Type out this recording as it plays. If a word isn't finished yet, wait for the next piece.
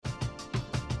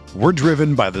We're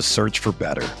driven by the search for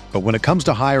better. But when it comes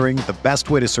to hiring, the best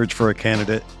way to search for a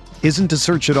candidate isn't to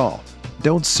search at all.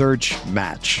 Don't search,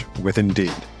 match with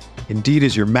Indeed. Indeed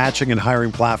is your matching and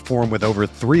hiring platform with over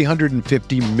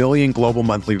 350 million global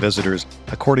monthly visitors,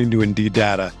 according to Indeed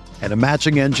data, and a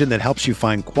matching engine that helps you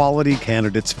find quality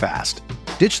candidates fast.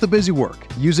 Ditch the busy work.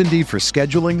 Use Indeed for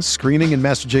scheduling, screening, and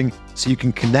messaging so you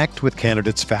can connect with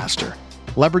candidates faster.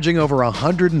 Leveraging over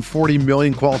 140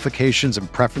 million qualifications and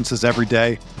preferences every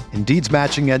day, Indeed's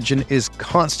matching engine is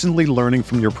constantly learning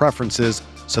from your preferences,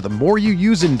 so the more you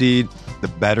use Indeed, the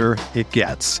better it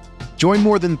gets. Join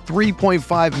more than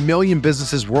 3.5 million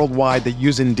businesses worldwide that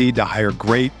use Indeed to hire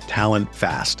great talent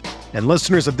fast. And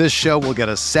listeners of this show will get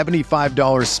a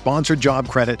 $75 sponsored job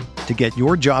credit to get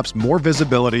your jobs more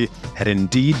visibility at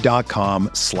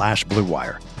Indeed.com/Blue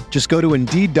Wire. Just go to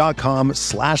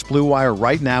Indeed.com/Blue Wire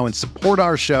right now and support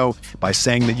our show by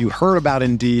saying that you heard about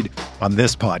Indeed on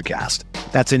this podcast.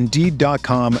 That's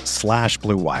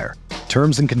Indeed.com/Blue Wire.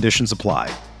 Terms and conditions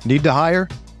apply. Need to hire?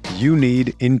 You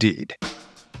need Indeed.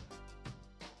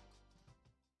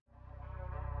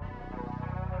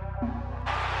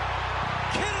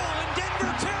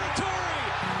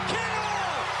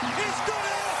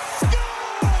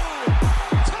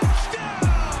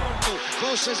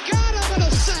 Has got him and a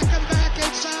sack him back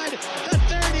inside the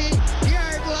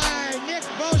 30-yard line. Nick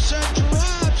Bosa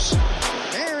drops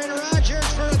Aaron Rodgers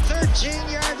for a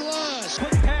 13-yard loss.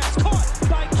 Quick pass caught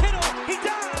by Kittle. He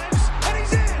dives and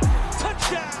he's in.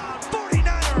 Touchdown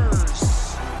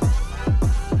 49ers.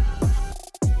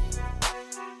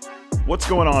 What's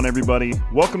going on, everybody?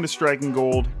 Welcome to Striking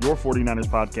Gold, your 49ers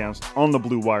podcast on the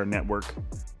Blue Wire Network.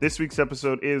 This week's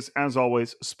episode is, as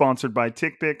always, sponsored by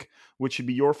TickPick, which should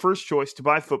be your first choice to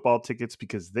buy football tickets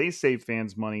because they save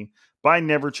fans money by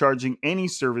never charging any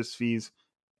service fees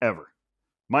ever.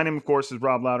 My name, of course, is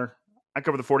Rob Louder. I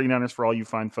cover the 49ers for all you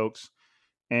fine folks.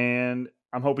 And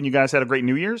I'm hoping you guys had a great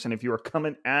New Year's. And if you are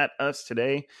coming at us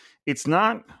today, it's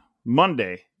not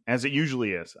Monday, as it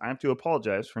usually is. I have to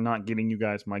apologize for not getting you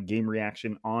guys my game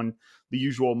reaction on the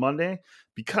usual Monday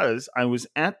because I was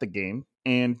at the game.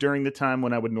 And during the time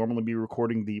when I would normally be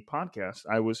recording the podcast,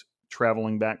 I was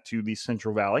traveling back to the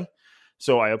Central Valley.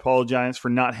 So I apologize for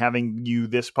not having you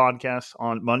this podcast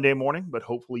on Monday morning, but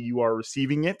hopefully you are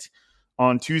receiving it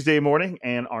on Tuesday morning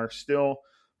and are still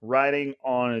riding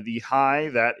on the high.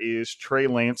 That is Trey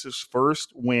Lance's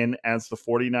first win as the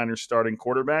 49ers starting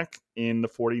quarterback in the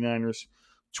 49ers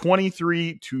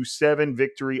 23-7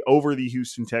 victory over the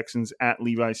Houston Texans at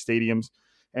Levi's Stadium.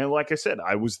 And like I said,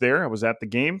 I was there. I was at the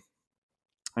game.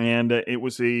 And it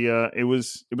was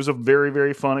a very,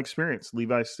 very fun experience.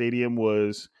 Levi's Stadium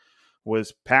was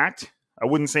packed. I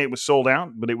wouldn't say it was sold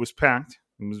out, but it was packed.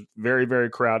 It was very, very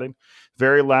crowded,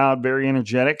 very loud, very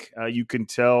energetic. You can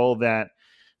tell that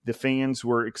the fans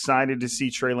were excited to see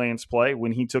Trey Lance play.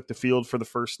 When he took the field for the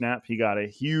first snap, he got a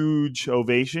huge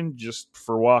ovation just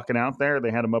for walking out there.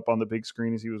 They had him up on the big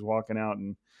screen as he was walking out,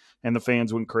 and the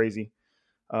fans went crazy.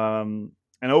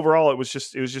 And overall, it was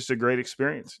just a great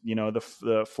experience. You know, the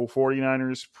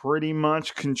 49ers pretty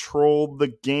much controlled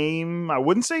the game. I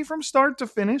wouldn't say from start to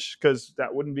finish because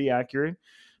that wouldn't be accurate,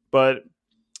 but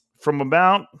from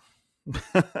about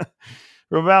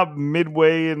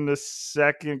midway in the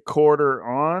second quarter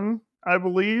on, I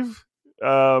believe,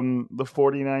 the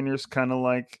 49ers kind of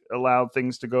like allowed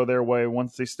things to go their way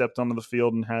once they stepped onto the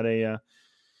field and had a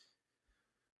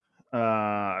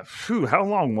how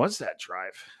long was that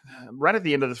drive? Right at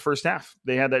the end of the first half,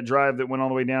 they had that drive that went all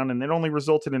the way down, and it only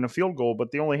resulted in a field goal,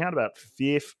 but they only had about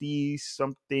 50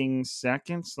 something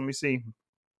seconds. Let me see.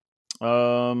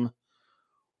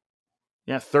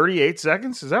 38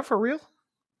 seconds. Is that for real?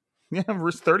 Yeah,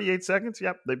 38 seconds.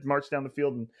 Yep, they marched down the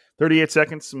field in 38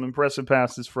 seconds. Some impressive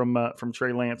passes from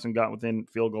Trey Lance and got within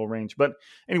field goal range. But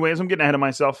anyways, I'm getting ahead of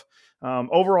myself.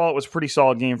 Overall, it was a pretty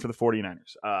solid game for the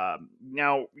 49ers.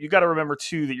 Now, you got to remember,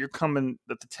 too,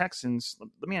 that the Texans –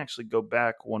 let me actually go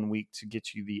back 1 week to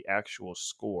get you the actual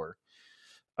score.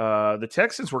 The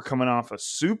Texans were coming off a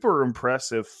super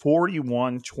impressive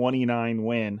 41-29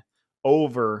 win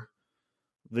over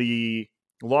the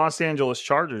Los Angeles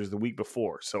Chargers the week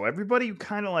before. So everybody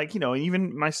kind of like,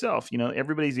 even myself,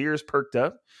 everybody's ears perked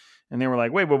up and they were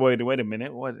like, wait a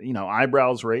minute. What,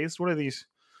 eyebrows raised. What are these?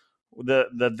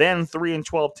 The then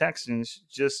 3-12 Texans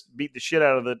just beat the shit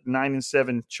out of the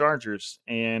 9-7 Chargers.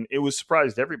 And it was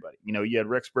surprised everybody. You had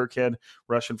Rex Burkhead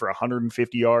rushing for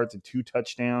 150 yards and 2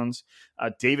 touchdowns.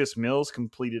 Davis Mills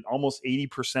completed almost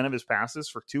 80% of his passes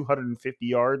for 250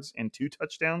 yards and 2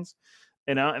 touchdowns.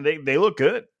 And they look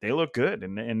good. They look good.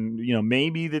 And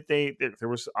maybe that there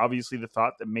was obviously the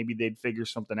thought that maybe they'd figure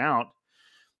something out.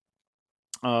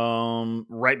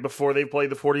 right before they played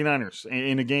the 49ers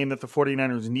in a game that the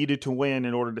 49ers needed to win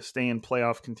in order to stay in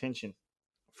playoff contention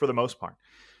for the most part.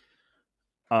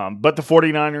 But the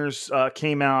 49ers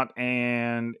came out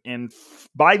and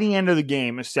by the end of the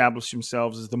game established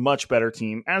themselves as the much better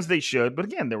team, as they should. But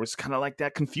again, there was kind of like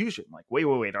that confusion. Like,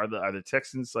 wait, are the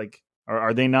Texans like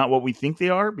are they not what we think they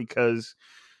are? Because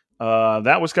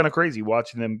that was kind of crazy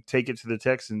watching them take it to the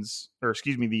Texans, or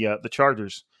excuse me, the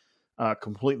Chargers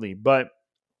completely. But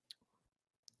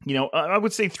I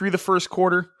would say through the first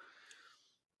quarter,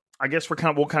 I guess we'll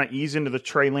kind of ease into the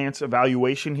Trey Lance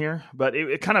evaluation here, but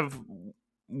it kind of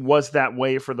was that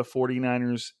way for the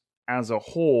 49ers as a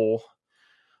whole.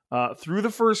 Through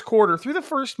the first quarter,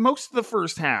 most of the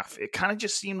first half, it kind of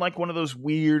just seemed like one of those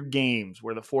weird games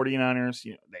where the 49ers,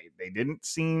 they didn't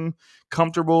seem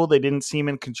comfortable. They didn't seem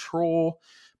in control,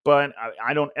 but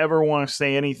I don't ever want to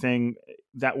say anything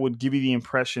that would give you the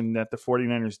impression that the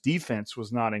 49ers defense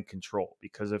was not in control,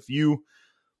 because if you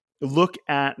look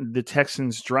at the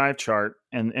Texans drive chart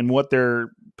and what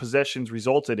their possessions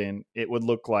resulted in, it would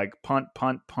look like punt,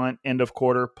 end of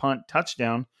quarter, punt,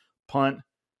 touchdown, punt,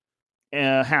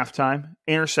 halftime,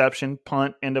 interception,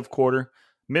 punt, end of quarter,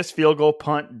 missed field goal,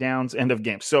 punt, downs, end of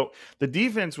game. So the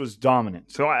defense was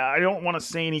dominant. So I don't want to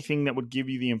say anything that would give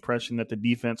you the impression that the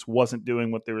defense wasn't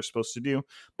doing what they were supposed to do.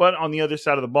 But on the other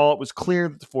side of the ball, it was clear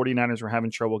that the 49ers were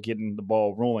having trouble getting the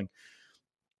ball rolling.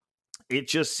 It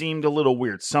just seemed a little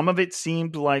weird. Some of it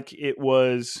seemed like it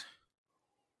was,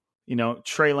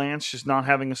 Trey Lance just not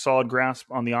having a solid grasp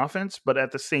on the offense. But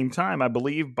at the same time, I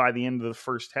believe by the end of the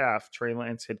first half, Trey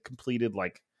Lance had completed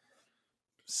like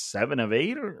 7 of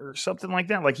 8 or something like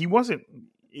that. Like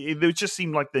it just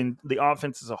seemed like the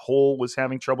offense as a whole was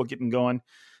having trouble getting going.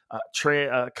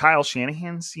 Kyle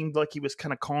Shanahan seemed like he was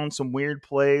kind of calling some weird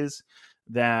plays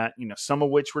that, some of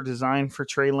which were designed for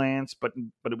Trey Lance, but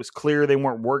it was clear they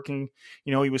weren't working.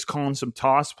 He was calling some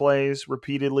toss plays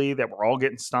repeatedly that were all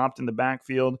getting stopped in the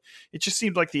backfield. It just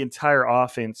seemed like the entire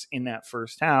offense in that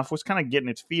first half was kind of getting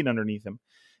its feet underneath him.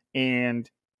 And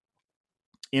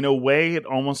in a way, it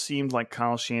almost seemed like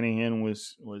Kyle Shanahan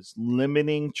was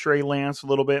limiting Trey Lance a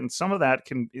little bit. And some of that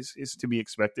is to be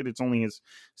expected. It's only his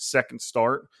second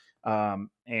start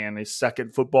and his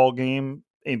second football game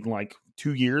in like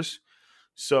 2 years.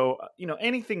 So,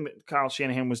 anything that Kyle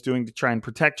Shanahan was doing to try and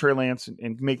protect Trey Lance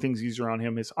and make things easier on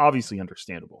him is obviously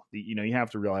understandable. You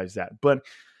have to realize that. But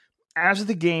as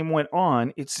the game went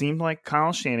on, it seemed like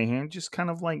Kyle Shanahan just kind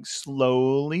of like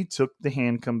slowly took the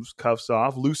handcuffs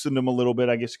off, loosened them a little bit,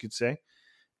 I guess you could say.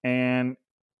 And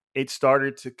it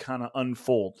started to kind of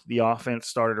unfold. The offense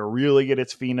started to really get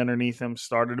its feet underneath him,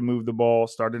 started to move the ball,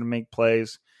 started to make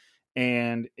plays.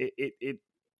 And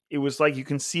it was like you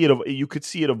could see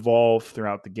it evolve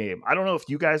throughout the game. I don't know if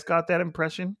you guys got that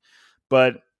impression,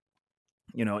 but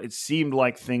it seemed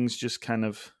like things just kind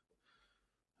of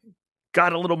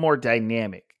got a little more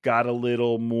dynamic, got a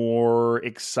little more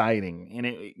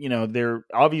exciting. And they're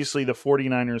obviously the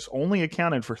 49ers only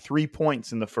accounted for 3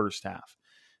 points in the first half.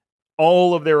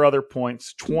 All of their other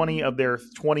points, 20 of their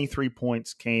 23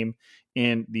 points came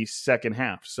in the second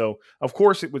half. So, of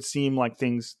course, it would seem like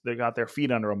they got their feet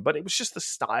under them, but it was just the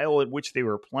style at which they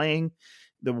were playing,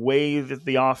 the way that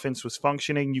the offense was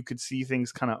functioning. You could see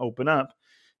things kind of open up,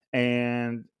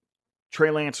 and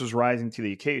Trey Lance was rising to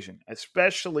the occasion,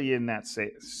 especially in that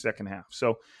second half.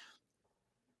 So,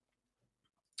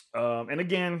 and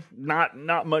again,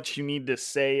 not much you need to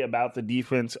say about the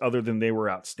defense other than they were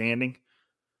outstanding.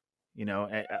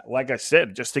 Like I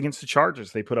said, just against the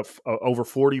Chargers, they put up over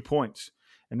 40 points,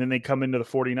 and then they come into the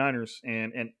 49ers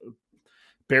and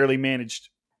barely managed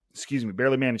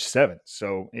 7.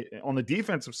 So on the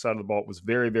defensive side of the ball, it was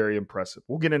very, very impressive.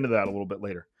 We'll get into that a little bit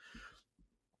later.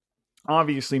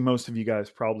 Obviously, most of you guys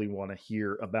probably want to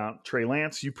hear about Trey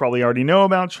Lance. You probably already know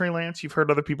about Trey Lance. You've heard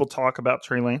other people talk about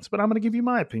Trey Lance, but I'm going to give you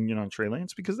my opinion on Trey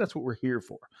Lance because that's what we're here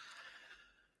for.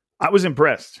 I was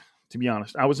impressed. To be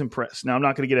honest, I was impressed. Now, I'm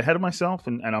not going to get ahead of myself,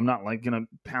 and I'm not like going to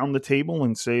pound the table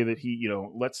and say that he,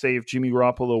 let's say if Jimmy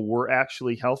Garoppolo were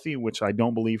actually healthy, which I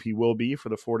don't believe he will be for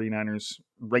the 49ers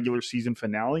regular season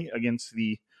finale against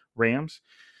the Rams,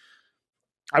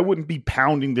 I wouldn't be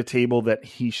pounding the table that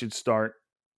he should start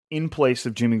in place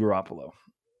of Jimmy Garoppolo.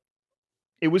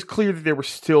 It was clear that there were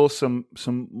still some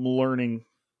learning,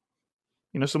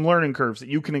 some learning curves that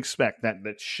you can expect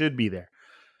that should be there.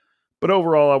 But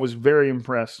overall, I was very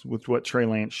impressed with what Trey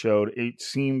Lance showed. It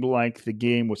seemed like the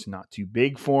game was not too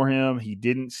big for him. He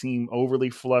didn't seem overly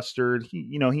flustered.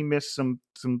 He missed some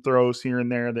throws here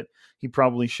and there that he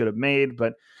probably should have made.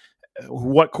 But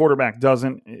what quarterback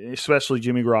doesn't, especially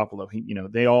Jimmy Garoppolo?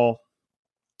 They all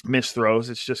miss throws.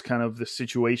 It's just kind of the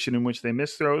situation in which they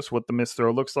miss throws, what the miss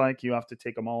throw looks like. You have to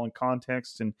take them all in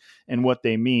context and what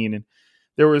they mean. And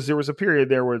there was a period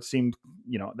there where it seemed,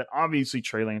 that obviously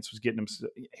Trey Lance was getting him.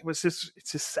 It's his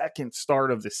second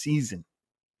start of the season,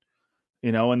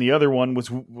 and the other one was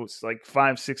like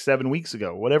 5, 6, 7 weeks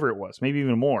ago, whatever it was, maybe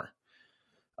even more.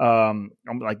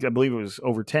 I believe it was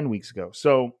over 10 weeks ago.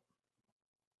 So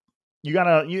you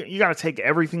gotta take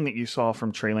everything that you saw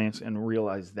from Trey Lance and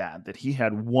realize that he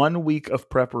had 1 week of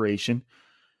preparation,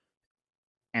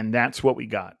 and that's what we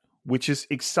got, which is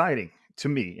exciting to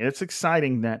me. It's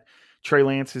exciting that Trey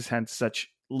Lance has had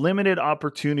such limited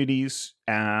opportunities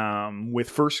with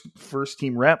first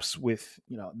team reps. With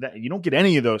that you don't get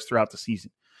any of those throughout the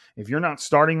season. If you're not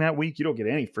starting that week, you don't get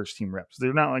any first team reps.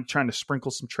 They're not like trying to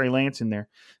sprinkle some Trey Lance in there,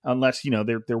 unless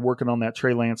they're working on that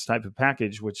Trey Lance type of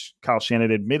package, which Kyle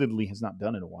Shanahan admittedly has not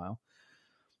done in a while.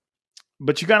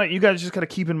 But you guys just gotta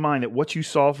keep in mind that what you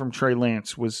saw from Trey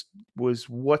Lance was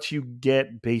what you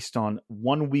get based on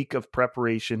 1 week of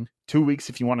preparation, 2 weeks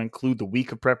if you want to include the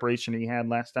week of preparation that he had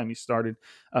last time he started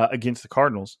against the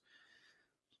Cardinals,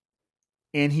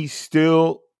 and he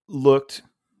still looked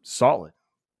solid.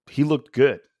 He looked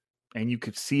good, and you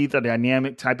could see the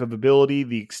dynamic type of ability,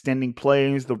 the extending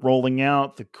plays, the rolling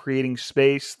out, the creating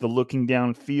space, the looking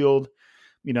downfield.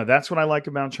 That's what I like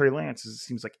about Trey Lance. Is it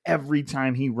seems like every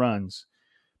time he runs,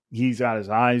 he's got his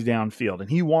eyes downfield, and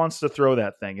he wants to throw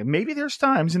that thing. And maybe there's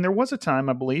times, and there was a time,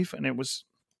 I believe, and it was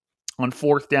on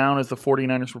 4th down as the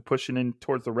 49ers were pushing in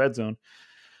towards the red zone,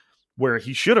 where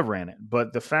he should have ran it.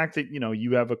 But the fact that,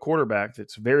 you have a quarterback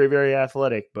that's very, very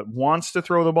athletic, but wants to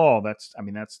throw the ball, that's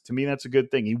to me, that's a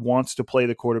good thing. He wants to play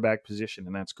the quarterback position,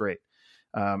 and that's great.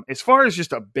 As far as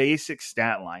just a basic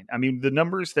stat line, the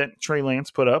numbers that Trey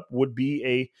Lance put up would be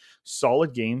a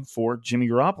solid game for Jimmy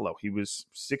Garoppolo. He was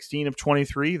 16 of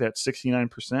 23. That's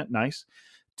 69%. Nice.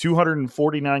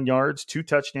 249 yards, 2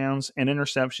 touchdowns, an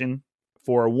interception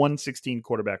for a 116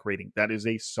 quarterback rating. That is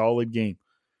a solid game.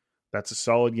 That's a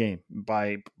solid game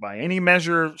by any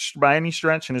measure, by any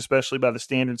stretch, and especially by the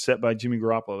standards set by Jimmy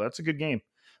Garoppolo. That's a good game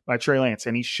by Trey Lance,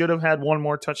 and he should have had one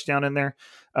more touchdown in there.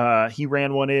 He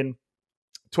ran one in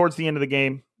towards the end of the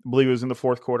game. I believe it was in the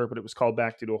 4th quarter, but it was called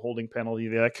back due to a holding penalty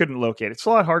that I couldn't locate. It's a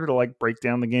lot harder to break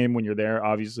down the game when you're there,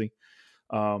 obviously.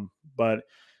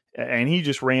 And he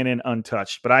just ran in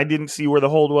untouched. But I didn't see where the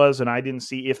hold was, and I didn't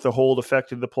see if the hold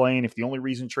affected the play. And if the only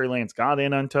reason Trey Lance got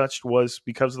in untouched was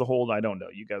because of the hold, I don't know.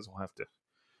 You guys will have to,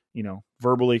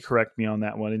 verbally correct me on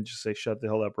that one and just say, shut the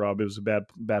hell up, Rob. It was a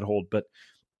bad hold. But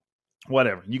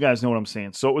whatever. You guys know what I'm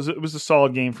saying. So it was a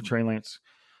solid game for Trey Lance.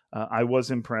 I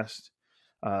was impressed.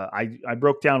 I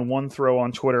broke down one throw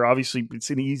on Twitter. Obviously, it's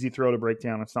an easy throw to break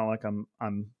down. It's not like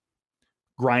I'm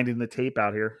grinding the tape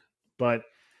out here. But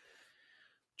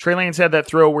Trey Lance had that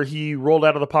throw where he rolled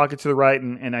out of the pocket to the right,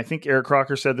 and I think Eric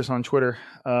Crocker said this on Twitter,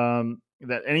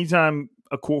 that anytime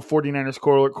a 49ers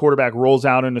quarterback rolls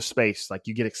out into space,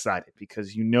 you get excited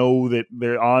because you know that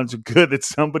the odds are good that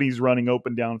somebody's running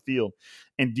open downfield.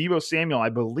 And Deebo Samuel, I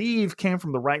believe, came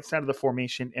from the right side of the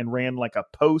formation and ran a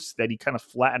post that he kind of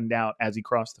flattened out as he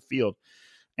crossed the field.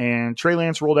 And Trey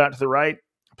Lance rolled out to the right,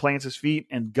 plants his feet,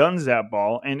 and guns that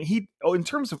ball. And he, in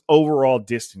terms of overall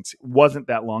distance, it wasn't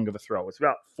that long of a throw. It's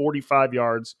about 45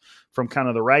 yards from kind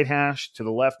of the right hash to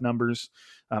the left numbers,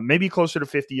 maybe closer to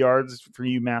 50 yards for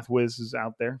you math whizzes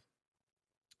out there.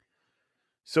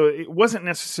 So it wasn't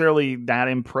necessarily that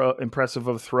impressive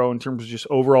of a throw in terms of just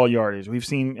overall yardage. We've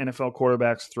seen NFL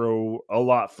quarterbacks throw a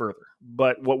lot further.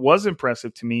 But what was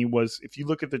impressive to me was if you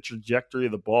look at the trajectory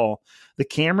of the ball, the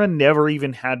camera never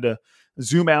even had to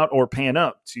zoom out or pan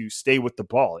up to stay with the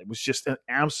ball. It was just an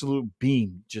absolute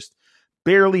beam, just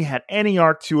barely had any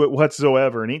arc to it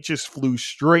whatsoever, and it just flew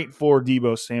straight for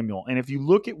Deebo Samuel. And if you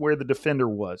look at where the defender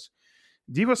was,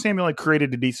 Deebo Samuel had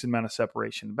created a decent amount of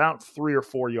separation, about 3 or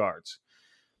 4 yards.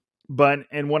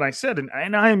 And what I said,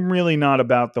 and I'm really not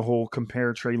about the whole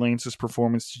compare Trey Lance's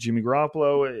performance to Jimmy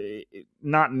Garoppolo,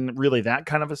 not in really that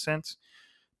kind of a sense.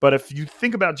 But if you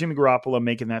think about Jimmy Garoppolo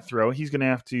making that throw, he's going to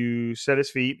have to set his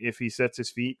feet. If he sets his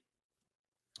feet,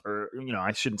 or,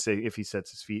 I shouldn't say if he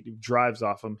sets his feet, drives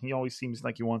off him. He always seems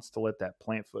like he wants to let that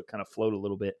plant foot kind of float a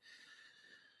little bit.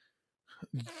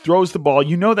 Throws the ball.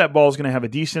 That ball is going to have a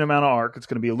decent amount of arc. It's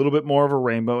going to be a little bit more of a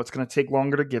rainbow. It's going to take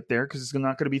longer to get there because it's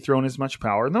not going to be thrown as much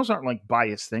power. And those aren't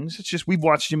biased things. It's just we've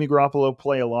watched Jimmy Garoppolo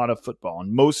play a lot of football.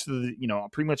 And most of the,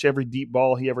 pretty much every deep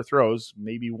ball he ever throws,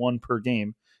 maybe one per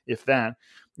game, if that,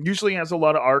 usually has a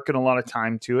lot of arc and a lot of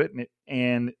time to it.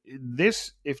 And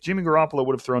this, if Jimmy Garoppolo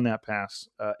would have thrown that pass,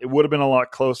 it would have been a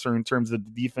lot closer in terms of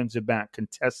the defensive back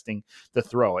contesting the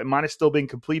throw. It might have still been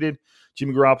completed.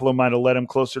 Jimmy Garoppolo might have led him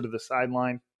closer to the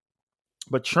sideline.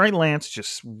 But Trey Lance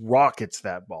just rockets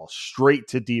that ball straight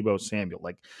to Deebo Samuel.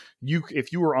 Like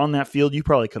if you were on that field, you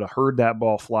probably could have heard that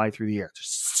ball fly through the air,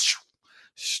 just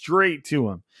straight to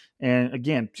him. And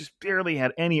again, just barely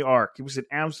had any arc. It was an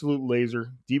absolute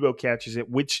laser. Deebo catches it,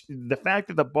 which the fact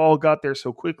that the ball got there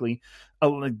so quickly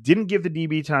didn't give the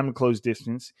DB time to close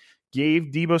distance,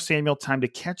 gave Deebo Samuel time to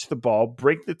catch the ball,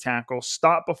 break the tackle,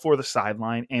 stop before the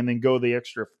sideline, and then go the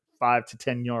extra 5 to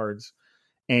 10 yards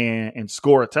and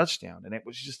score a touchdown. And it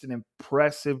was just an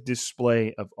impressive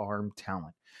display of arm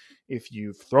talent. If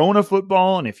you've thrown a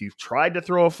football and if you've tried to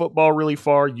throw a football really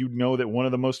far, you know that one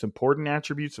of the most important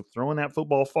attributes of throwing that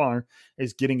football far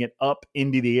is getting it up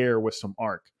into the air with some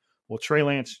arc. Well, Trey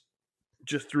Lance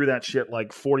just threw that shit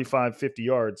like 45, 50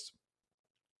 yards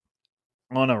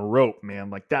on a rope, man.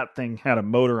 Like that thing had a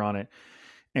motor on it.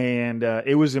 And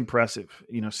it was impressive,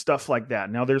 stuff like that.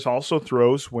 Now, there's also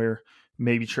throws where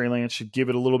maybe Trey Lance should give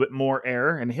it a little bit more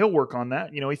air, and he'll work on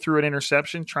that. He threw an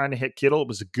interception trying to hit Kittle. It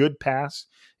was a good pass.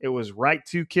 It was right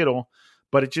to Kittle,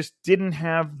 but it just didn't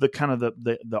have the kind of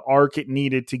the arc it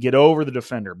needed to get over the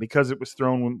defender because it was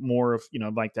thrown more of,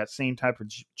 like that same type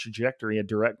of trajectory, a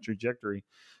direct trajectory.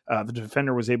 The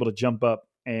defender was able to jump up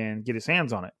and get his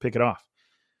hands on it, pick it off.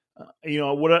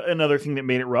 Another thing that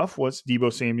made it rough was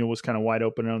Deebo Samuel was kind of wide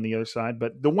open on the other side,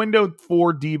 but the window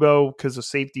for Deebo, because the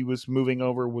safety was moving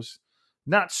over, was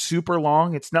not super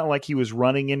long. It's not like he was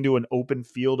running into an open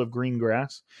field of green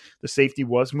grass. The safety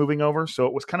was moving over, so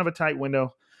it was kind of a tight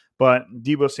window, but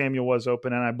Deebo Samuel was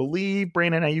open, and I believe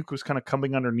Brandon Ayuk was kind of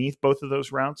coming underneath both of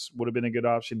those routes. Would have been a good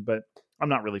option, but I'm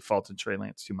not really faulting Trey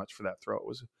Lance too much for that throw. It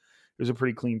was a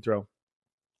pretty clean throw.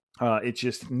 It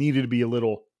just needed to be a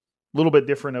little bit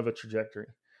different of a trajectory.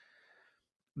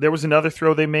 There was another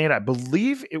throw they made. I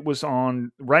believe it was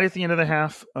on right at the end of the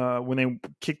half when they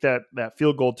kicked that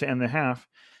field goal to end the half.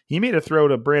 He made a throw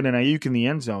to Brandon Ayuk in the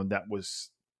end zone that was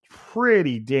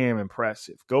pretty damn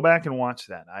impressive. Go back and watch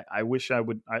that. I wish I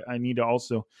would. I need to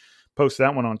also post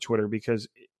that one on Twitter because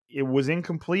it was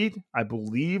incomplete. I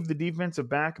believe the defensive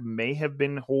back may have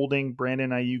been holding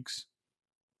Brandon Ayuk's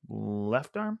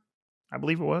left arm. I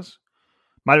believe it was.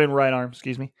 Might have been right arm,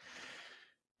 excuse me.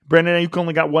 Brandon Ayuk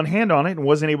only got one hand on it and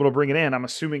wasn't able to bring it in. I'm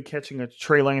assuming catching a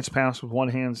Trey Lance pass with one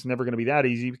hand is never going to be that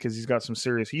easy because he's got some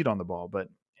serious heat on the ball. But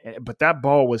that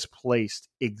ball was placed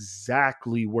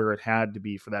exactly where it had to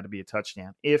be for that to be a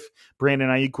touchdown. If Brandon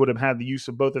Ayuk would have had the use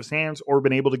of both of his hands or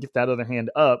been able to get that other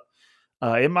hand up,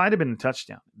 it might have been a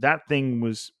touchdown. That thing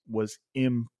was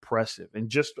impressive. And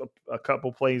just a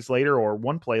couple plays later or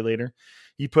one play later,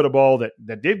 he put a ball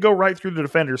that did go right through the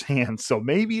defender's hands. So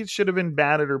maybe it should have been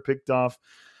batted or picked off,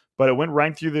 but it went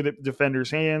right through the defender's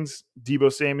hands. Brandon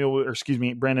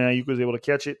Ayuk was able to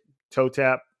catch it, toe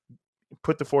tap,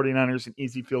 put the 49ers in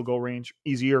easier field goal range,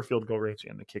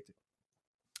 and they kicked it.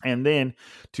 And then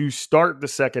to start the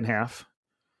second half,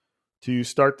 the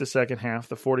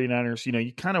 49ers,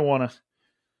 you kind of want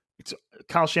to,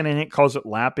 Kyle Shanahan calls it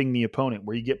lapping the opponent,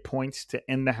 where you get points to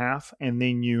end the half, and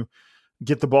then you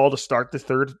get the ball to start the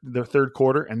third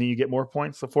quarter, and then you get more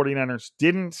points. The 49ers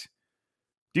didn't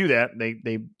do that. They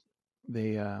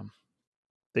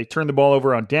turned the ball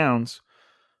over on downs,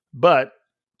 but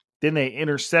then they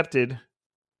intercepted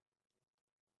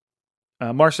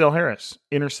Marcel Harris,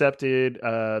 intercepted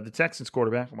the Texans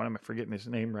quarterback. Why am I forgetting his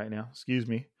name right now? Excuse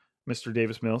me, Mr.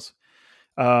 Davis Mills.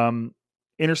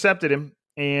 Intercepted him,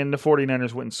 and the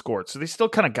 49ers went and scored. So they still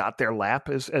kind of got their lap,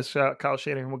 as Kyle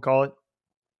Shanahan would call it.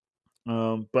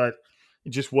 But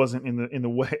it just wasn't in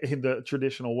the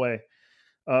traditional way.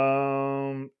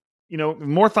 More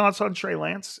thoughts on Trey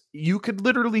Lance. You could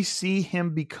literally see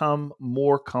him become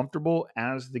more comfortable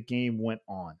as the game went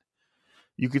on.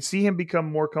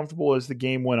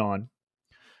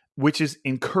 Which is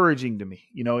encouraging to me.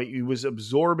 He was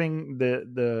absorbing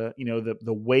the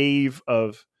wave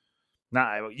of,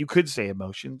 you could say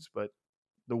emotions, but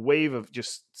the wave of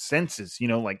just senses,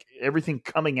 like everything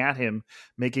coming at him,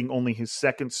 making only his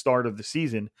second start of the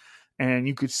season. And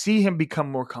you could see him become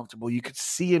more comfortable. You could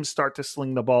see him start to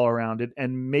sling the ball around it.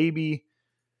 And maybe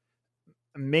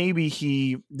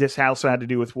this also had to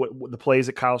do with what the plays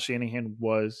that Kyle Shanahan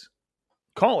was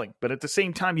calling. But at the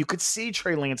same time, you could see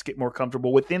Trey Lance get more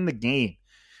comfortable within the game.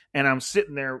 And I'm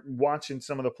sitting there watching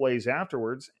some of the plays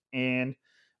afterwards, and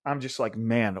I'm just like,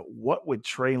 man, what would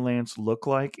Trey Lance look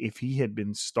like if he had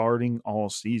been starting all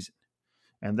season?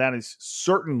 And that is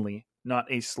certainly not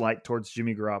a slight towards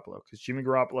Jimmy Garoppolo, because Jimmy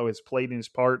Garoppolo has played his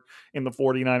part in the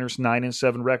 49ers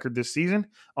 9-7 record this season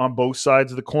on both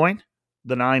sides of the coin,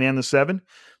 the 9 and the 7.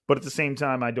 But at the same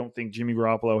time, I don't think Jimmy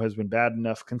Garoppolo has been bad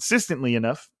enough, consistently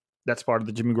enough. That's part of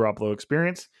the Jimmy Garoppolo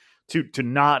experience to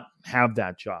not have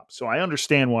that job. So I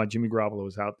understand why Jimmy Garoppolo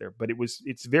is out there, but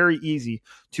it's very easy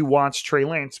to watch Trey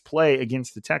Lance play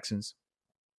against the Texans.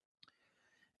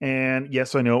 And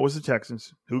yes, I know it was the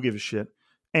Texans. Who gives a shit?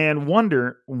 And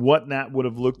wonder what that would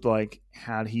have looked like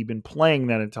had he been playing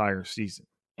that entire season.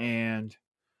 And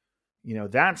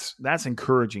that's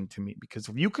encouraging to me, because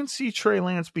if you can see Trey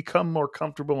Lance become more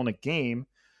comfortable in a game,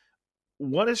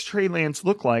 what does Trey Lance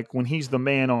look like when he's the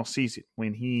man all season?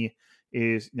 When he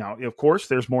is now, of course,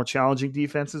 there's more challenging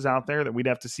defenses out there that we'd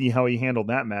have to see how he handled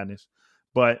that madness.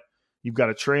 But you've got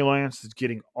a Trey Lance that's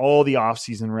getting all the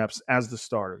offseason reps as the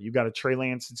starter. You've got a Trey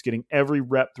Lance that's getting every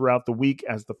rep throughout the week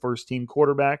as the first team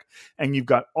quarterback, and you've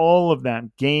got all of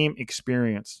that game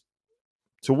experience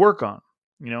to work on.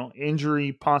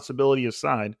 Injury possibility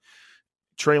aside,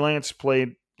 Trey Lance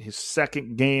played his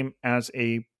second game as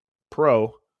a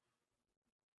pro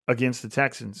against the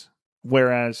Texans,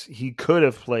 whereas he could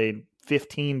have played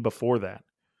 15 before that.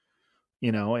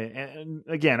 And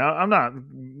again, I'm not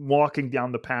walking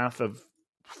down the path of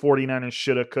 49ers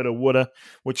shoulda, coulda, woulda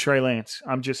with Trey Lance.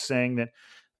 I'm just saying that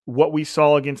what we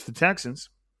saw against the Texans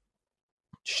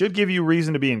should give you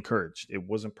reason to be encouraged. It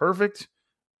wasn't perfect.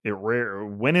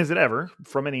 When is it ever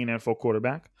from any NFL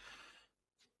quarterback?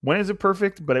 When is it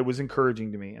perfect? But it was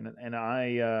encouraging to me. And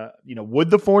I, would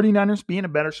the 49ers be in a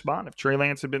better spot if Trey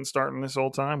Lance had been starting this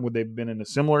whole time? Would they have been in a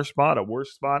similar spot, a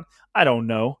worse spot? I don't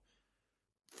know.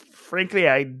 Frankly,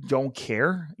 I don't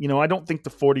care. I don't think the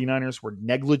 49ers were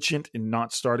negligent in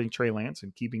not starting Trey Lance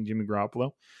and keeping Jimmy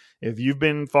Garoppolo. If you've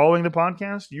been following the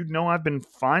podcast, you'd know I've been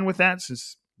fine with that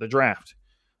since the draft.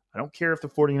 I don't care if the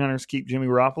 49ers keep Jimmy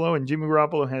Garoppolo, and Jimmy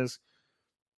Garoppolo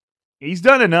he's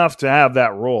done enough to have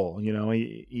that role.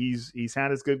 He's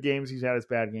had his good games, he's had his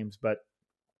bad games, but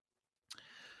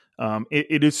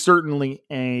it is certainly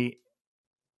an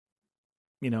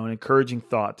encouraging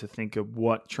thought to think of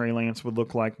what Trey Lance would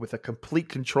look like with a complete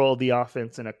control of the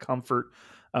offense and a comfort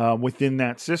within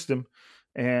that system.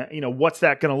 And, what's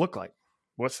that going to look like?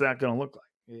 What's that going to look like?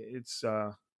 It's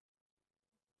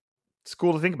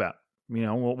cool to think about.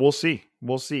 We'll see.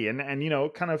 We'll see. And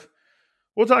kind of,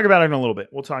 we'll talk about it in a little bit.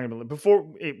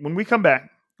 When we come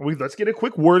back, let's get a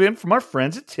quick word in from our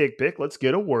friends at TickPick. Let's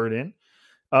get a word in.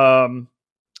 When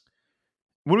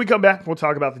we come back, we'll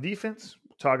talk about the defense.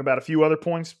 We'll talk about a few other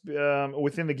points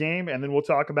within the game, and then we'll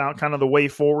talk about kind of the way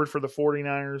forward for the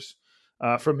 49ers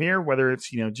from here, whether it's,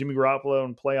 Jimmy Garoppolo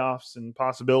and playoffs and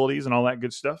possibilities and all that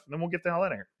good stuff. And then we'll get the hell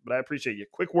out of here. But I appreciate you.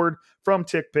 Quick word from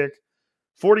TickPick.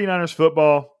 49ers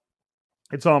football.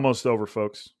 It's almost over,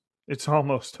 folks. It's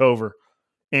almost over.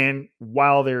 And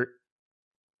while there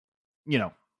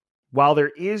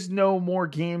is no more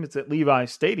games at Levi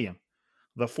Stadium,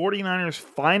 the 49ers'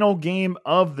 final game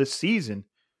of the season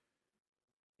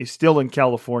is still in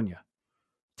California.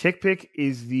 TickPick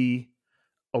is the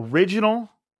original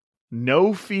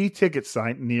no-fee ticket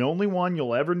site and the only one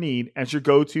you'll ever need as your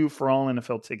go-to for all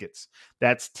NFL tickets.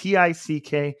 That's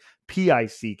TickPick.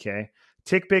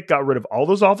 TickPick got rid of all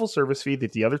those awful service fees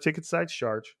that the other ticket sites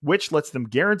charge, which lets them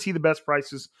guarantee the best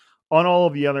prices on all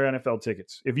of the other NFL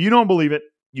tickets. If you don't believe it,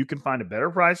 you can find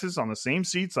better prices on the same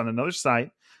seats on another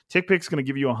site. TickPick's going to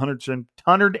give you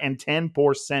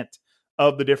 110%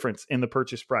 of the difference in the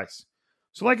purchase price.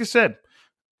 So like I said,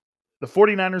 the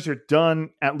 49ers are done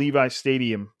at Levi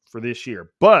Stadium for this year,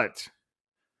 but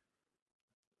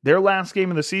their last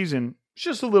game of the season is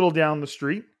just a little down the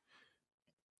street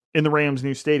in the Rams'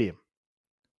 new stadium.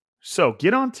 So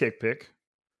get on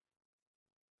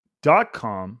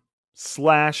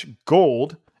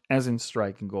TickPick.com/gold, as in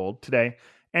striking gold, today,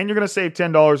 and you're going to save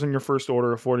 $10 on your first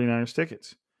order of 49ers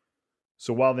tickets.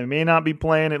 So while they may not be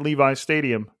playing at Levi's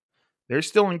Stadium, they're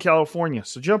still in California.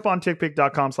 So jump on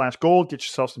TickPick.com/gold, get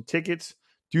yourself some tickets.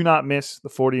 Do not miss the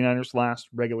 49ers' last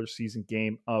regular season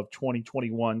game of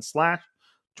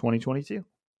 2021/2022.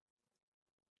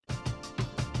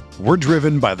 We're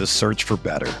driven by the search for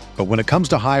better. But when it comes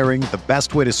to hiring, the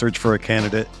best way to search for a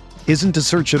candidate isn't to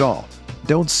search at all.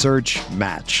 Don't search,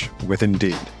 match with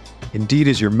Indeed. Indeed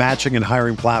is your matching and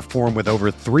hiring platform with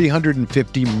over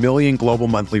 350 million global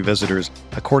monthly visitors,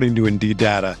 according to Indeed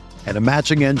data, and a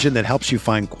matching engine that helps you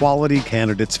find quality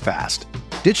candidates fast.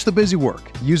 Ditch the busy work.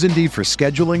 Use Indeed for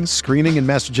scheduling, screening, and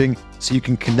messaging so you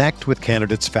can connect with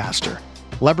candidates faster.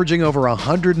 Leveraging over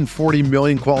 140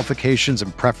 million qualifications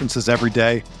and preferences every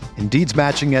day, Indeed's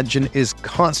matching engine is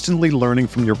constantly learning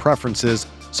from your preferences,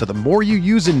 so the more you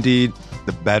use Indeed,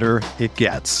 the better it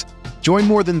gets. Join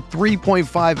more than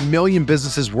 3.5 million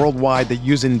businesses worldwide that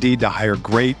use Indeed to hire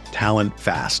great talent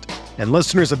fast. And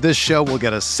listeners of this show will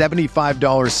get a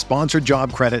 $75 sponsored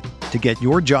job credit to get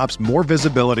your jobs more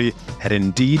visibility at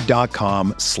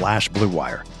Indeed.com/Blue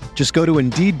Wire. Just go to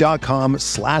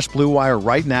Indeed.com/Blue Wire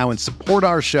right now and support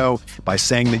our show by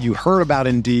saying that you heard about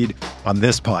Indeed on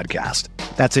this podcast.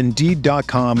 That's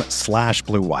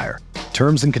Indeed.com/Blue Wire.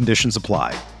 Terms and conditions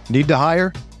apply. Need to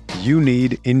hire? You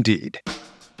need Indeed.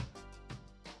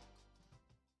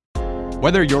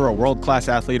 Whether you're a world-class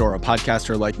athlete or a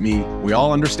podcaster like me, we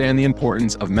all understand the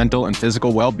importance of mental and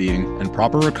physical well-being and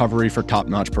proper recovery for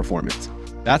top-notch performance.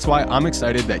 That's why I'm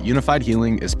excited that Unified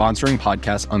Healing is sponsoring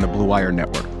podcasts on the Blue Wire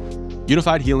Network.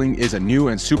 Unified Healing is a new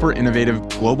and super innovative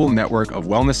global network of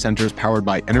wellness centers powered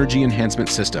by Energy Enhancement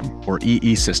System, or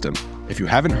EE System. If you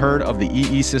haven't heard of the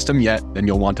EE System yet, then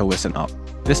you'll want to listen up.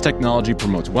 This technology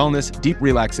promotes wellness, deep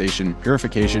relaxation,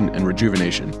 purification, and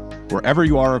rejuvenation. Wherever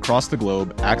you are across the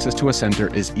globe, access to a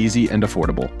center is easy and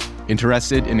affordable.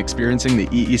 Interested in experiencing the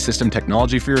EE System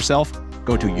technology for yourself?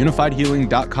 Go to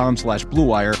unifiedhealing.com/Blue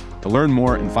Wire to learn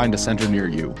more and find a center near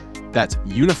you. That's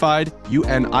unified,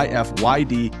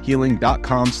 UNIFYD,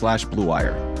 healing.com/Blue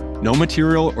Wire. No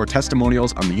material or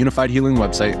testimonials on the Unified Healing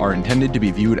website are intended to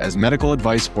be viewed as medical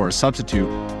advice or a substitute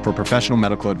for professional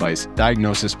medical advice,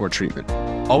 diagnosis, or treatment.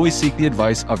 Always seek the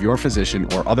advice of your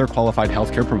physician or other qualified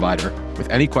healthcare provider with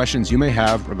any questions you may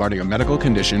have regarding a medical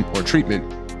condition or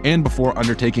treatment and before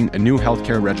undertaking a new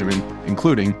healthcare regimen,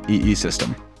 including EE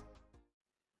System.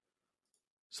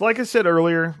 So like I said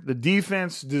earlier, the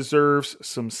defense deserves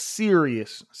some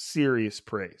serious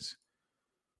praise.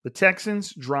 The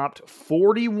Texans dropped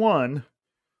 41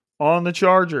 on the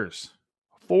Chargers.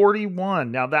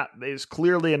 41. Now that is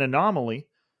clearly an anomaly,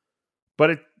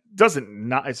 but it's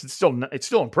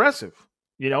still impressive.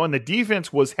 You know, and the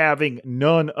defense was having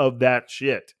none of that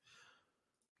shit.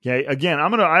 Okay, again, I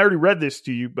already read this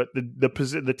to you, but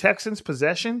the Texans'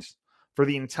 possessions for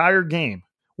the entire game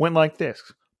went like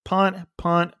this: punt,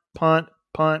 punt, punt,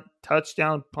 punt,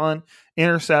 touchdown, punt,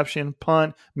 interception,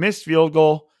 punt, missed field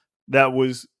goal. That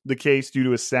was the case due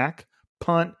to a sack,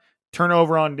 punt,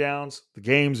 turnover on downs. The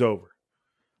game's over.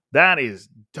 That is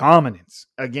dominance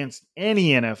against any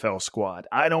NFL squad.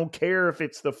 I don't care if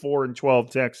it's the 4-12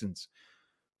 Texans.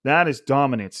 That is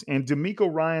dominance. And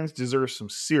DeMeco Ryans deserves some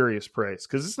serious praise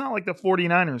because it's not like the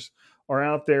 49ers are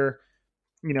out there,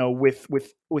 you know, with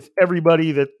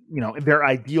everybody that, you know, their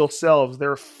ideal selves,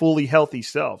 their fully healthy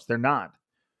selves. They're not.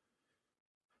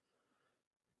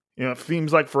 You know, it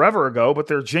seems like forever ago, but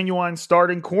their genuine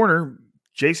starting corner,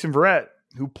 Jason Verrett,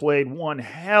 who played one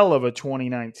hell of a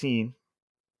 2020,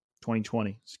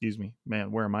 excuse me.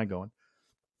 Man, where am I going?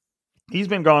 He's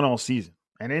been gone all season.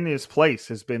 And in his place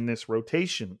has been this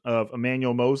rotation of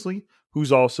Emmanuel Mosley,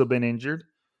 who's also been injured,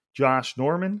 Josh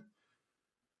Norman,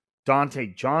 Dante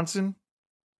Johnson,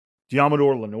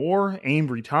 Diamador Lenore,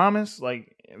 Ambry Thomas.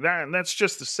 Like that's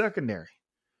just the secondary.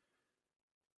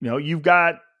 You know, you've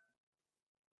got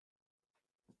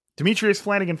Demetrius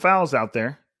Flanagan-Fowles out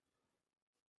there,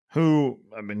 who,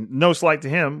 I mean, no slight to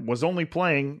him, was only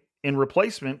playing in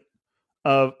replacement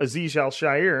of Azeez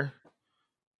Al-Shaair,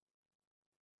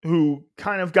 who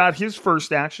kind of got his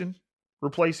first action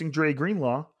replacing Dre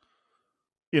Greenlaw.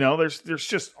 You know,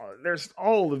 there's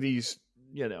all of these,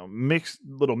 you know, mixed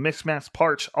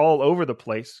parts all over the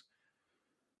place.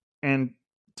 And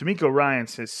DeMeco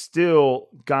Ryans has still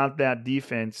got that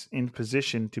defense in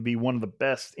position to be one of the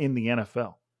best in the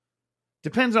NFL.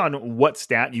 Depends on what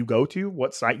stat you go to,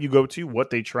 what site you go to,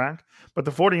 what they track. But the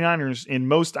 49ers, in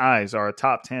most eyes, are a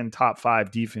top 10, top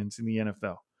 5 defense in the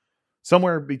NFL.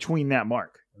 Somewhere between that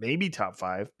mark. Maybe top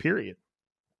 5, period.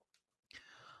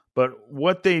 But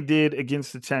what they did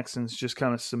against the Texans just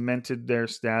kind of cemented their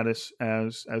status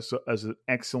as an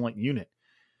excellent unit.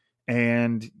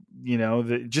 And, you know,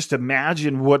 just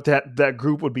imagine what that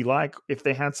group would be like if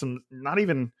they had some, not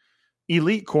even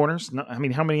elite corners. I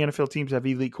mean, how many NFL teams have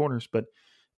elite corners? But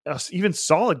even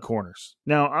solid corners.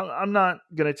 Now, I'm not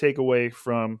going to take away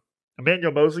from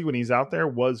Emmanuel Mosley when he's out there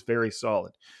was very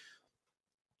solid.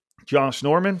 Josh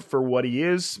Norman, for what he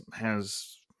is,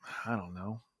 has, I don't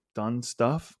know, done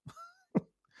stuff.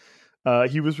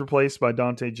 He was replaced by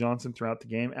Dante Johnson throughout the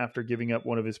game after giving up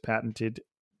one of his patented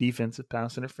defensive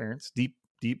pass interference. Big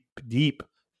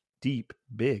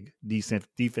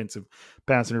defensive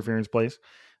pass interference plays.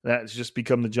 That's just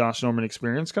become the Josh Norman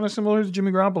experience, kind of similar to the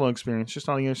Jimmy Garoppolo experience, just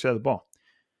on the other side of the ball.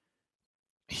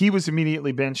 He was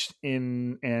immediately benched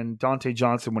and Dante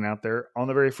Johnson went out there on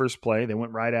the very first play. They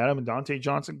went right at him, and Dante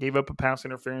Johnson gave up a pass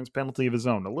interference penalty of his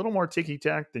own. A little more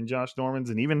ticky-tack than Josh Norman's,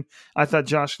 and even I thought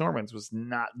Josh Norman's was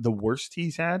not the worst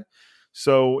he's had.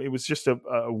 So it was just a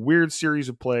weird series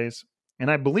of plays.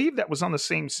 And I believe that was on the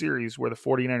same series where the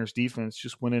 49ers defense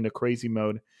just went into crazy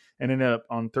mode and ended up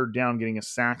on third down getting a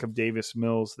sack of Davis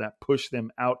Mills that pushed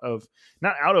them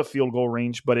not out of field goal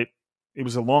range, but it It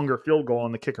was a longer field goal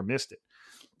and the kicker missed it.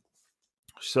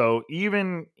 So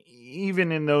even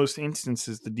in those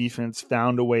instances, the defense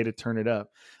found a way to turn it up.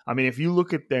 I mean, if you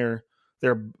look at their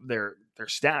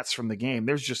stats from the game,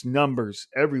 there's just numbers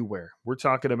everywhere. We're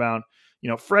talking about,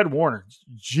 Fred Warner,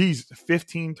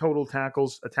 15 total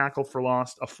tackles, a tackle for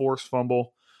loss, a forced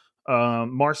fumble.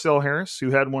 Marcel Harris, who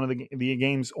had one of the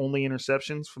game's only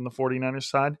interceptions from the 49ers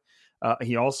side,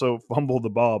 he also fumbled the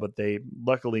ball, but they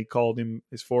luckily called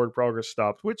his forward progress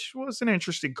stopped, which was an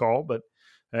interesting call, but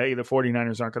hey, the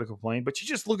 49ers aren't going to complain. But you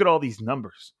just look at all these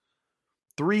numbers.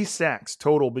 3 sacks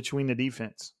total between the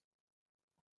defense.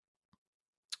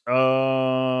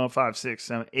 5, 6,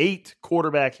 7, 8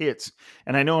 quarterback hits.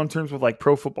 And I know in terms of like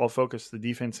Pro Football Focus, the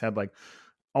defense had like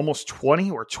almost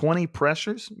 20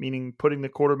 pressures, meaning putting the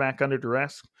quarterback under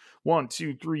duress. 1,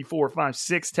 2, 3, 4, 5,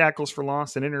 6 tackles for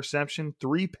loss, an interception,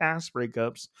 3 pass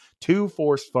breakups, 2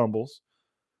 forced fumbles,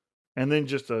 and then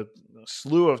just a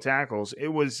slew of tackles. It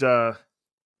was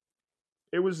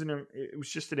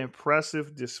just an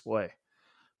impressive display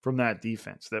from that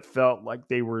defense that felt like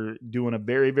they were doing a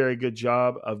very, very good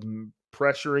job of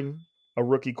pressuring a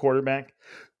rookie quarterback,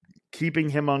 keeping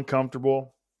him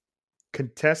uncomfortable,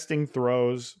 contesting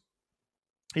throws,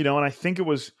 and I think it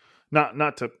was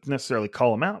not to necessarily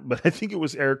call him out, but I think it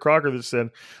was Eric Crocker that said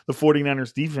the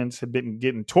 49ers defense had been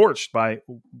getting torched by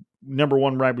number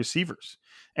 1 wide receivers.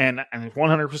 And it's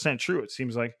 100% true. It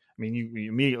seems like, you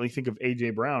immediately think of A.J.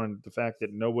 Brown and the fact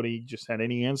that nobody just had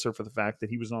any answer for the fact that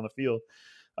he was on the field.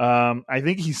 I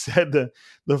think he said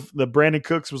the Brandon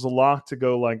Cooks was a lock to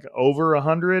go like over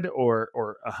 100 or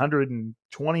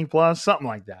 120 plus, something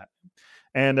like that.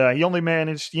 And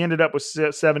he ended up with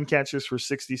 7 catches for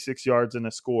 66 yards and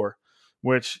a score,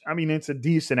 which, it's a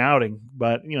decent outing.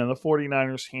 But, the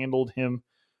 49ers handled him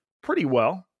pretty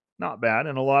well, not bad.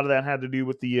 And a lot of that had to do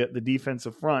with the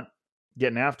defensive front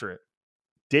getting after it.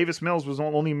 Davis Mills was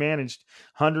only managed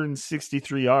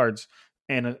 163 yards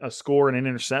and a score and an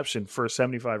interception for a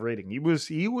 75 rating. He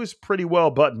was pretty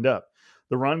well buttoned up.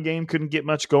 The run game couldn't get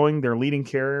much going. Their leading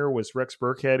carrier was Rex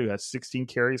Burkhead, who had 16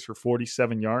 carries for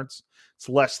 47 yards. It's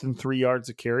less than 3 yards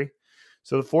a carry.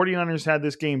 So the 49ers had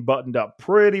this game buttoned up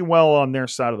pretty well on their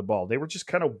side of the ball. They were just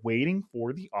kind of waiting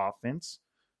for the offense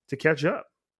to catch up,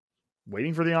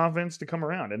 waiting for the offense to come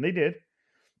around, and they did.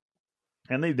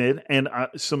 And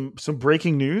some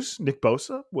breaking news: Nick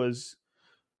Bosa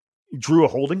drew a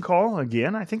holding call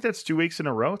again. I think that's 2 weeks in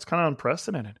a row. It's kind of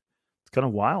unprecedented. It's kind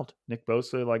of wild. Nick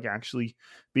Bosa like actually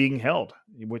being held,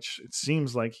 which it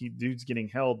seems like dude's getting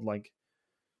held like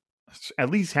at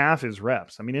least half his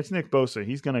reps. It's Nick Bosa.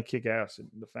 He's going to kick ass. And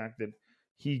the fact that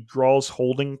he draws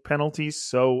holding penalties,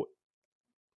 so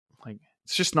like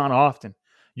it's just not often.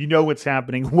 It's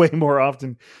happening way more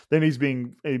often than he's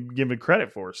being given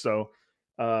credit for. So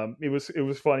it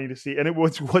was funny to see. And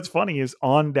what's funny is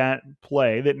on that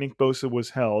play that Nick Bosa was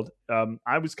held,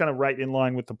 I was kind of right in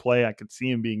line with the play. I could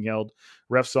see him being held.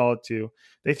 Ref saw it too.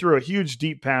 They threw a huge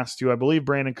deep pass to, I believe,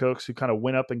 Brandon Cooks, who kind of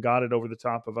went up and got it over the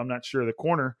top of, I'm not sure, the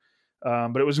corner.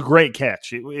 But it was a great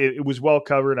catch. It was well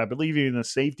covered. I believe even the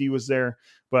safety was there,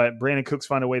 but Brandon Cooks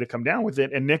found a way to come down with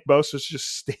it. And Nick Bosa was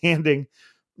just standing.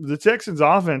 The Texans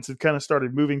offense had kind of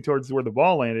started moving towards where the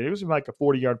ball landed. It was like a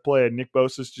 40-yard play, and Nick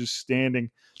Bosa's just standing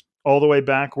all the way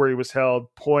back where he was held,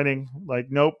 pointing like,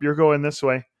 nope, you're going this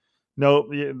way. Nope,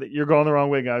 you're going the wrong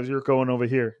way, guys. You're going over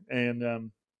here.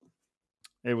 And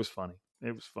it was funny.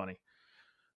 It was funny.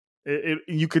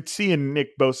 You could see in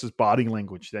Nick Bosa's body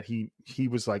language that he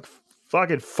was like,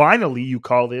 fucking finally you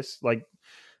call this. Like,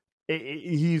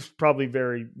 he's probably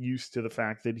very used to the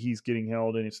fact that he's getting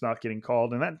held and it's not getting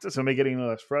called, and that doesn't make it any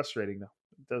less frustrating.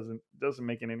 Though it doesn't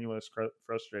make it any less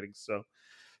frustrating. So,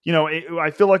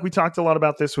 I feel like we talked a lot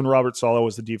about this when Robert Saleh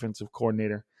was the defensive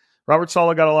coordinator. Robert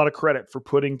Saleh got a lot of credit for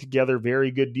putting together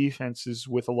very good defenses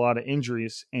with a lot of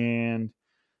injuries, and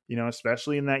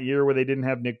especially in that year where they didn't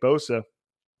have Nick Bosa,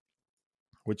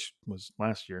 which was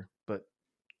last year, but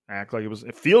I act like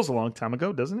it feels a long time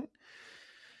ago, doesn't it?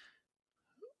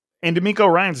 And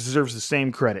DeMeco Ryans deserves the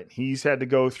same credit. He's had to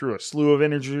go through a slew of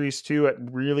injuries too at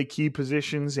really key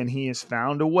positions, and he has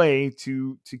found a way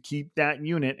to keep that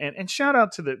unit. And shout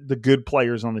out to the good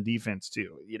players on the defense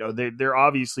too. They're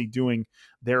obviously doing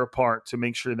their part to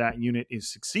make sure that unit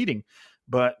is succeeding.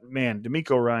 But man,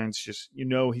 DeMeco Ryans just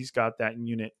he's got that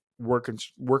unit working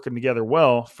together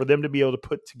well for them to be able to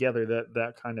put together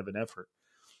that kind of an effort.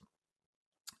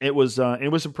 It was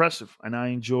impressive, and I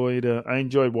enjoyed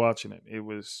watching it. It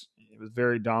was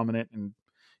very dominant, and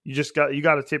you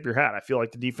got to tip your hat. I feel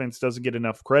like the defense doesn't get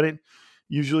enough credit.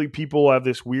 Usually people have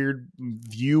this weird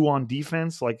view on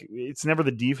defense, like it's never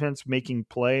the defense making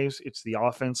plays, it's the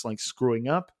offense like screwing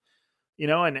up.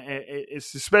 And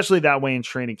it's especially that way in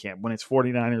training camp when it's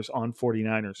 49ers on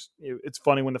 49ers. It's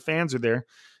funny when the fans are there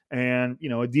and,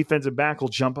 a defensive back will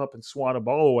jump up and swat a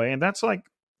ball away. And that's like,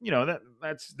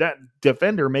 that's that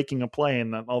defender making a play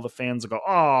and then all the fans will go,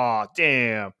 oh,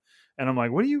 damn. And I'm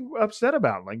like, what are you upset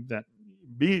about? Like that,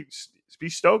 be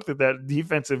stoked that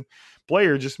defensive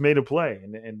player just made a play.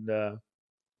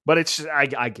 But it's,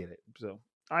 I get it. So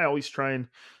I always try and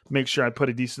make sure I put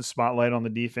a decent spotlight on the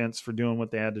defense for doing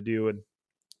what they had to do. And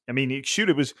I mean,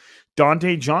 it was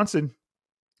Dante Johnson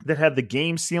that had the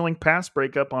game-sealing pass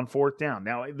breakup on 4th down.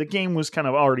 Now, the game was kind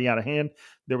of already out of hand.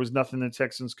 There was nothing the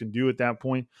Texans could do at that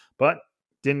point, but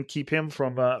didn't keep him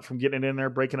from getting in there,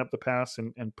 breaking up the pass,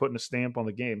 and putting a stamp on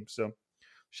the game. So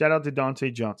shout out to Dante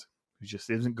Johnson, who just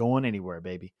isn't going anywhere,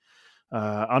 baby.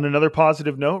 On another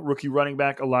positive note, rookie running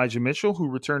back Elijah Mitchell, who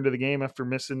returned to the game after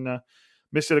missing a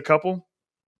couple,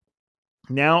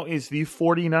 now is the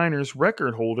 49ers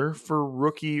record holder for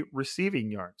rookie receiving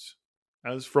yards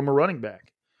as from a running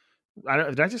back.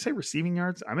 Did I just say receiving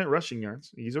yards? I meant rushing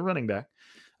yards. He's a running back.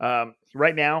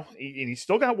 Right now, and he's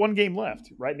still got one game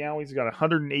left. Right now, he's got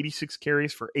 186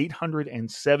 carries for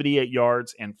 878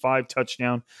 yards and 5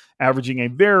 touchdowns, averaging a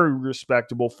very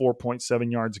respectable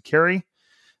 4.7 yards a carry.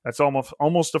 That's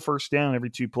almost a first down every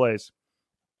 2 plays.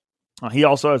 He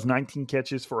also has 19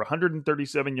 catches for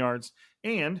 137 yards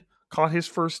and caught his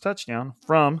first touchdown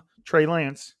from Trey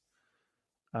Lance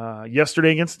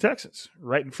yesterday against the Texans,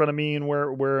 right in front of me and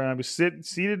where I was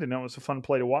seated, and that was a fun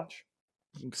play to watch.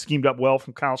 Schemed up well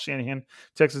from Kyle Shanahan.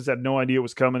 Texans had no idea it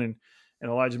was coming, and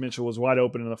Elijah Mitchell was wide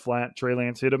open in the flat. Trey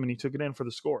Lance hit him, and he took it in for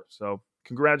the score. So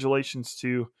congratulations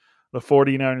to the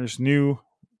 49ers' new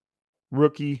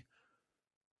rookie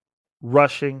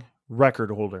rushing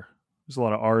record holder. There's a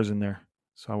lot of R's in there,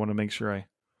 so I want to make sure I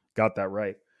got that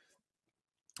right.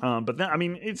 But then, I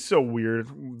mean, it's so weird,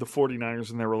 the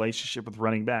 49ers and their relationship with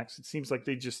running backs. It seems like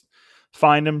they just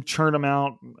find them, churn them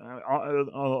out.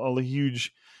 A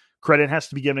huge credit has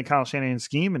to be given to Kyle Shanahan's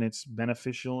scheme, and it's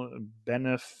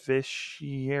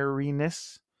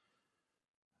beneficiariness.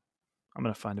 I'm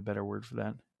going to find a better word for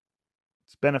that.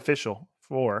 It's beneficial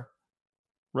for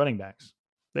running backs.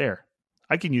 There.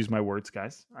 I can use my words,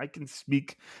 guys. I can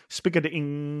speak a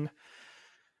ding.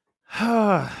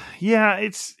 Yeah,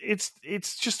 it's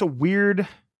just a weird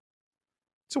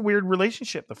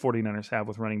relationship the 49ers have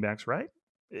with running backs, right?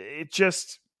 It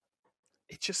just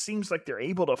seems like they're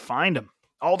able to find them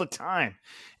all the time.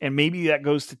 And maybe that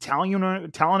goes to talent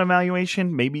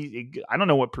evaluation. Maybe, I don't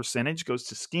know what percentage goes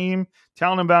to scheme,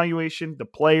 talent evaluation, the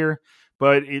player.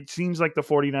 But it seems like the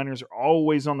 49ers are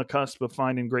always on the cusp of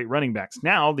finding great running backs.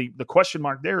 Now, the question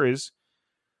mark there is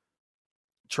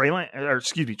Trey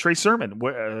Sermon.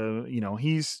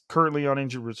 He's currently on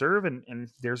injured reserve, and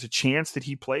there's a chance that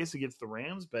he plays against the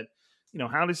Rams. But,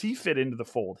 how does he fit into the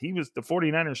fold? The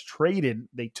 49ers traded.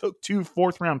 They took 2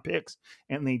 4th-round picks,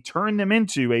 and they turned them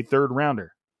into a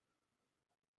 3rd-rounder.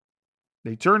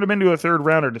 They turned him into a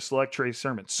 3rd-rounder to select Trey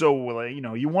Sermon. So,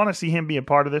 you want to see him be a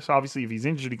part of this. Obviously, if he's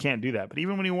injured, he can't do that. But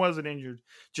even when he wasn't injured,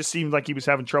 just seemed like he was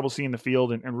having trouble seeing the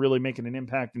field and really making an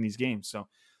impact in these games. So,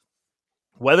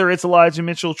 whether it's Elijah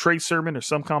Mitchell, Trey Sermon, or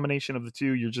some combination of the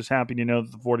two, you're just happy to know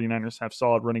that the 49ers have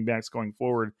solid running backs going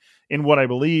forward in what I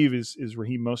believe is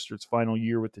Raheem Mostert's final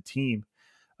year with the team.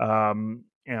 And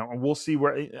we'll see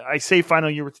where – I say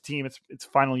final year with the team. It's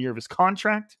final year of his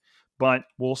contract, but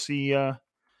we'll see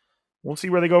we'll see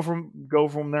where they go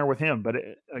from there with him. But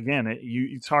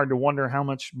it's hard to wonder how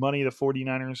much money the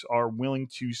 49ers are willing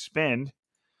to spend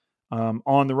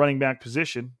on the running back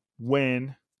position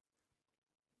when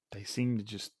they seem to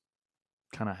just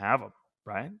kind of have them,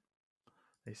 right?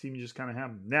 They seem to just kind of have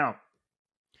them. Now,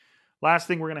 last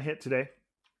thing we're going to hit today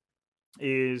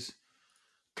is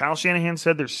Kyle Shanahan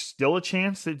said there's still a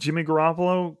chance that Jimmy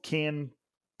Garoppolo can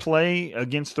play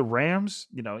against the Rams.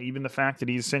 Even the fact that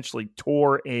he essentially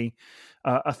tore a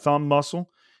thumb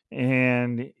muscle.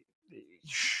 And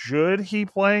should he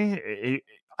play?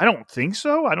 I don't think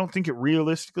so. I don't think it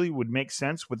realistically would make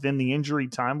sense within the injury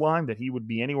timeline that he would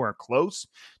be anywhere close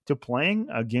to playing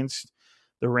against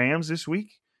the Rams this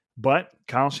week. But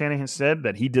Kyle Shanahan said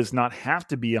that he does not have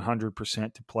to be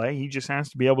 100% to play. He just has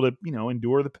to be able to,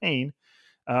 endure the pain,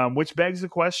 which begs the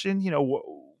question,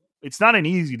 it's not an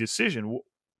easy decision.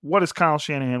 What does Kyle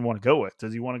Shanahan want to go with?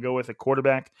 Does he want to go with a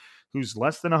quarterback who's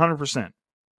less than 100%?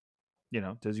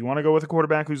 Does he want to go with a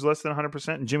quarterback who's less than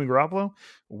 100% and Jimmy Garoppolo?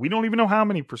 We don't even know how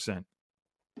many percent.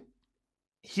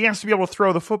 He has to be able to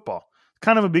throw the football.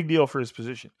 Kind of a big deal for his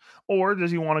position. Or does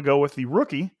he want to go with the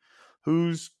rookie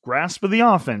whose grasp of the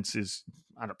offense is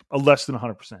less than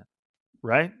 100%,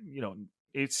 right?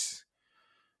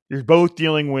 You're both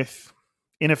dealing with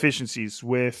inefficiencies,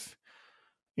 with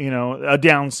a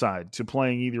downside to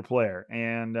playing either player.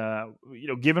 And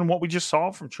given what we just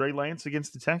saw from Trey Lance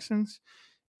against the Texans,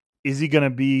 is he going to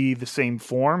be the same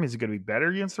form? Is he going to be better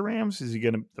against the Rams?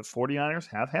 The 49ers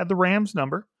have had the Rams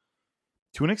number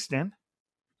to an extent.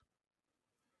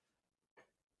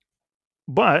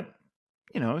 But,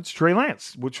 it's Trey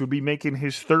Lance, which would be making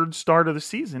his third start of the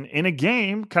season in a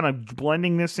game, kind of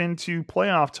blending this into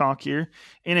playoff talk here,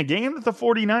 in a game that the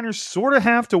 49ers sort of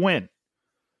have to win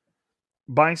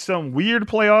by some weird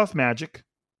playoff magic.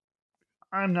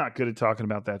 I'm not good at talking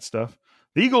about that stuff.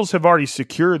 The Eagles have already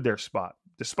secured their spot,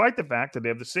 despite the fact that they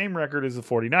have the same record as the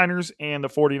 49ers, and the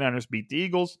 49ers beat the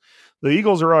Eagles. The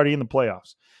Eagles are already in the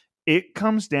playoffs. It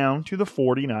comes down to the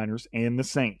 49ers and the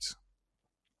Saints.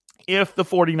 If the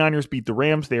 49ers beat the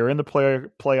Rams, they are in the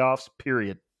playoffs,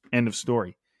 period. End of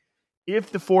story.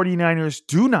 If the 49ers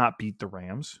do not beat the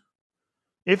Rams,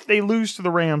 if they lose to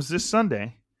the Rams this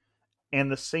Sunday,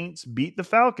 and the Saints beat the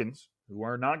Falcons, who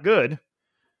are not good,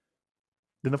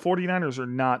 then the 49ers are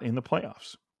not in the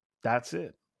playoffs. That's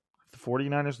it. If the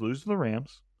 49ers lose to the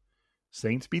Rams,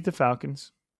 Saints beat the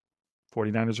Falcons,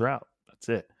 49ers are out. That's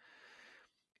it.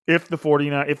 If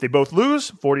they both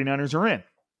lose, 49ers are in.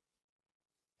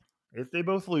 If they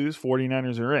both lose,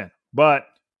 49ers are in. But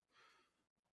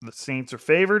the Saints are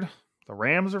favored. The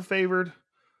Rams are favored.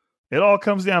 It all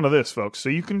comes down to this, folks. So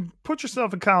you can put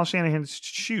yourself in Kyle Shanahan's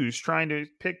shoes trying to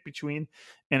pick between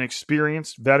an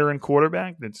experienced veteran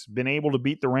quarterback that's been able to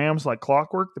beat the Rams like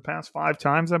clockwork the past 5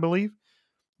 times, I believe,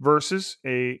 versus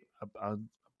a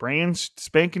brand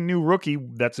spanking new rookie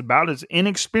that's about as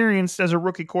inexperienced as a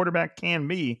rookie quarterback can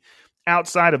be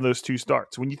outside of those 2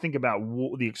 starts. When you think about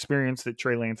the experience that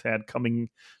Trey Lance had coming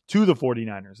to the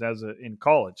 49ers in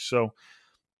college. So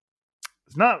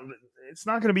it's not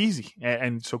going to be easy.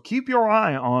 And so keep your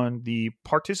eye on the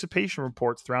participation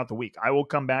reports throughout the week. I will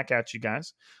come back at you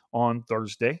guys on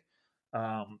Thursday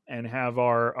and have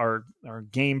our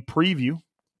game preview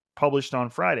published on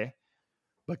Friday.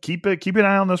 But keep an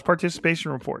eye on those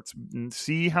participation reports and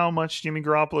see how much Jimmy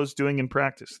Garoppolo is doing in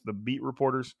practice. The beat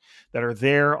reporters that are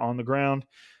there on the ground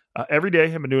every day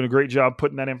have been doing a great job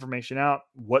putting that information out,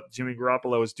 what Jimmy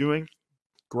Garoppolo is doing.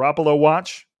 Garoppolo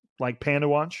watch, like Panda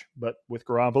watch, but with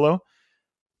Garoppolo.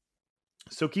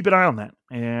 So keep an eye on that,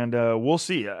 and we'll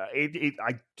see.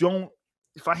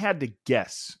 If I had to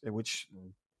guess, which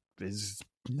is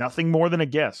nothing more than a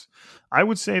guess, I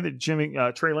would say that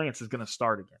Trey Lance is going to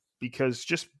start again. Because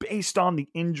just based on the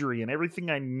injury and everything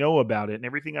I know about it and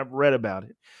everything I've read about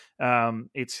it,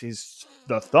 it's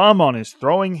the thumb on his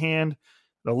throwing hand.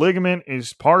 The ligament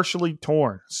is partially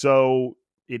torn. So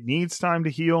it needs time to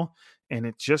heal. And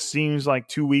it just seems like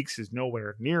 2 weeks is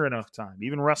nowhere near enough time.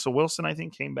 Even Russell Wilson, I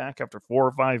think, came back after 4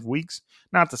 or 5 weeks.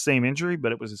 Not the same injury,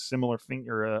 but it was a similar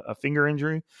finger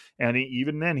injury. And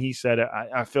even then he said,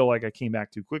 I feel like I came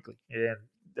back too quickly. And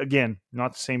again,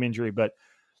 not the same injury, but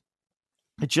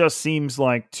it just seems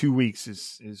like 2 weeks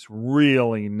is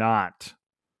really not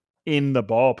in the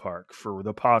ballpark for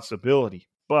the possibility.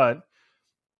 But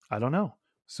I don't know.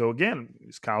 So again,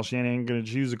 is Kyle Shanahan going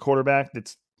to choose a quarterback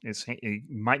he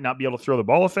might not be able to throw the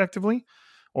ball effectively?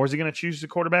 Or is he going to choose a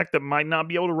quarterback that might not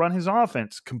be able to run his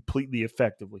offense completely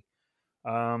effectively?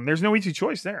 There's no easy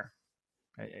choice there.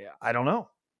 I don't know.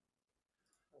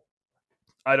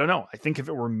 I think if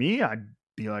it were me, I'd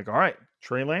be like, all right,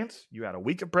 Trey Lance, you had a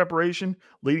week of preparation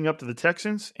leading up to the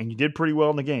Texans, and you did pretty well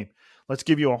in the game. Let's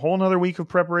give you a whole nother week of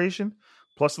preparation,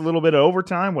 plus a little bit of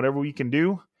overtime, whatever we can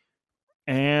do,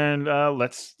 and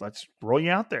let's roll you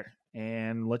out there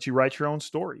and let you write your own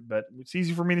story. But it's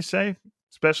easy for me to say,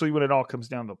 especially when it all comes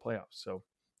down to the playoffs. So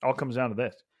it all comes down to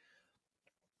this.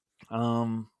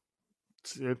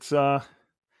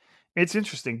 It's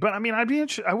interesting, but I mean, I'd be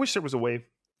interested. I wish there was a way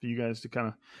for you guys to kind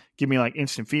of give me like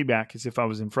instant feedback as if I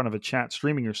was in front of a chat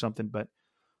streaming or something. But,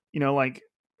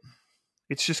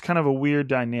 it's just kind of a weird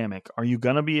dynamic. Are you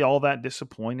going to be all that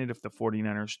disappointed if the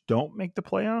 49ers don't make the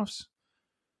playoffs?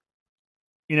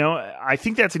 I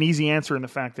think that's an easy answer in the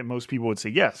fact that most people would say,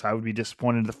 yes, I would be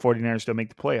disappointed if the 49ers don't make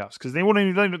the playoffs because they don't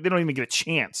even get a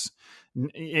chance.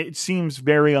 It seems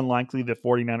very unlikely the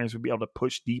 49ers would be able to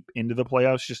push deep into the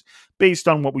playoffs just based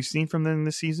on what we've seen from them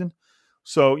this season.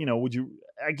 So,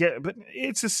 but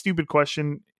it's a stupid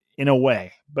question in a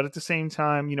way. But at the same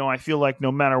time, I feel like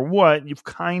no matter what, you've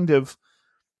kind of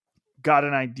got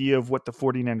an idea of what the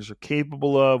 49ers are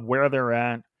capable of, where they're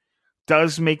at.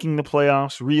 Does making the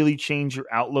playoffs really change your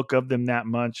outlook of them that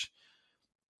much?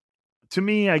 To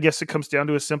me, I guess it comes down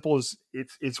to as simple as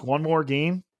it's one more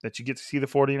game that you get to see the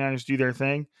 49ers do their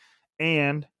thing.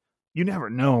 And you never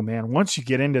know, man. Once you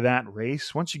get into that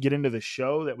race, once you get into the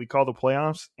show that we call the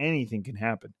playoffs, anything can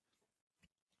happen.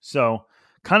 So,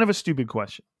 kind of a stupid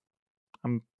question.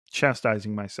 I'm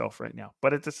chastising myself right now.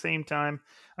 But at the same time,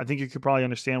 I think you could probably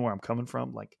understand where I'm coming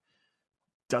from. Like,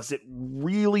 does it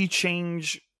really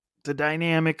change the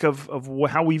dynamic of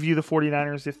how we view the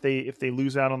 49ers if they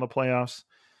lose out on the playoffs?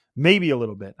 Maybe a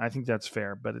little bit. I think that's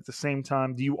fair. But at the same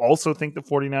time, do you also think the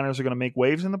 49ers are going to make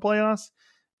waves in the playoffs?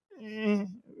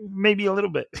 Maybe a little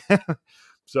bit.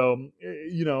 So,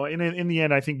 in the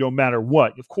end, I think no matter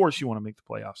what, of course you want to make the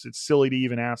playoffs. It's silly to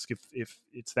even ask if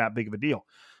it's that big of a deal.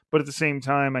 But at the same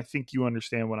time, I think you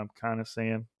understand what I'm kind of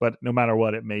saying. But no matter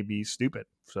what, it may be stupid.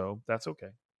 So that's okay.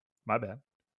 My bad.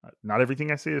 Not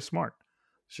everything I say is smart.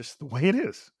 It's just the way it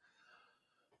is.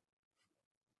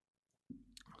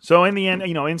 So in the end,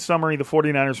 in summary, the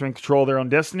 49ers are in control of their own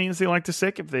destiny, as they like to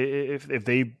say. If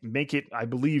they make it, I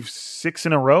believe, 6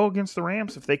 in a row against the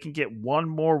Rams, if they can get one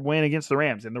more win against the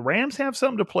Rams, and the Rams have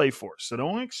something to play for, so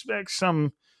don't expect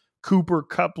some Cooper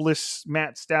Kupp-less,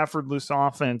 Matt Stafford-less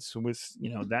offense with,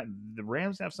 that the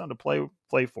Rams have something to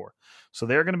play for. So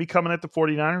they're going to be coming at the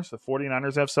 49ers. The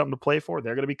 49ers have something to play for.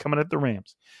 They're going to be coming at the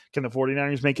Rams. Can the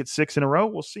 49ers make it 6 in a row?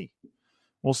 We'll see.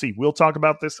 We'll talk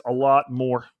about this a lot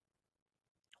more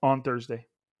on Thursday,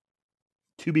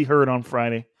 to be heard on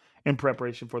Friday in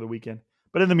preparation for the weekend.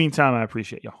 But in the meantime, I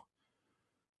appreciate y'all.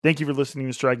 Thank you for listening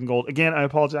to Striking Gold. Again, I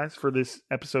apologize for this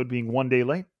episode being one day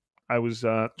late. I was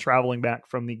traveling back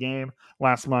from the game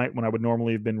last night when I would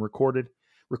normally have been recording.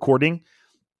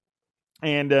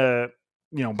 And,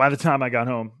 by the time I got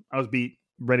home, I was beat,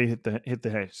 ready to hit the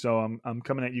hay. So I'm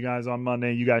coming at you guys on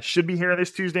Monday. You guys should be here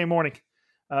this Tuesday morning.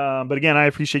 But again, I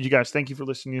appreciate you guys. Thank you for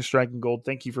listening to Striking Gold.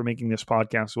 Thank you for making this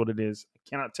podcast what it is. I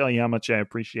cannot tell you how much I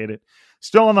appreciate it.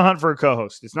 Still on the hunt for a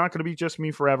co-host. It's not going to be just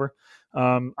me forever.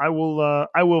 I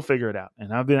will figure it out.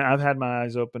 And I've had my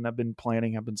eyes open. I've been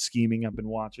planning. I've been scheming. I've been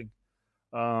watching.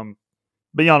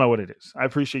 But y'all know what it is. I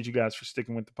appreciate you guys for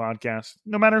sticking with the podcast,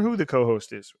 no matter who the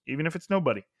co-host is, even if it's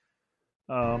nobody.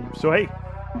 So hey,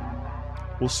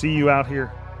 we'll see you out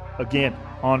here again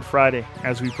on Friday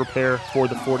as we prepare for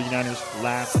the 49ers'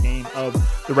 last game of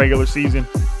the regular season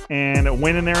and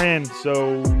winning their end.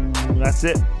 So that's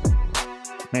it.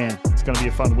 Man, it's going to be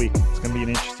a fun week. It's going to be an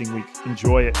interesting week.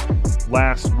 Enjoy it.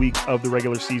 Last week of the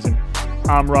regular season.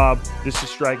 I'm Rob. This is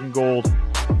Striking Gold,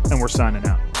 and we're signing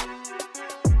out.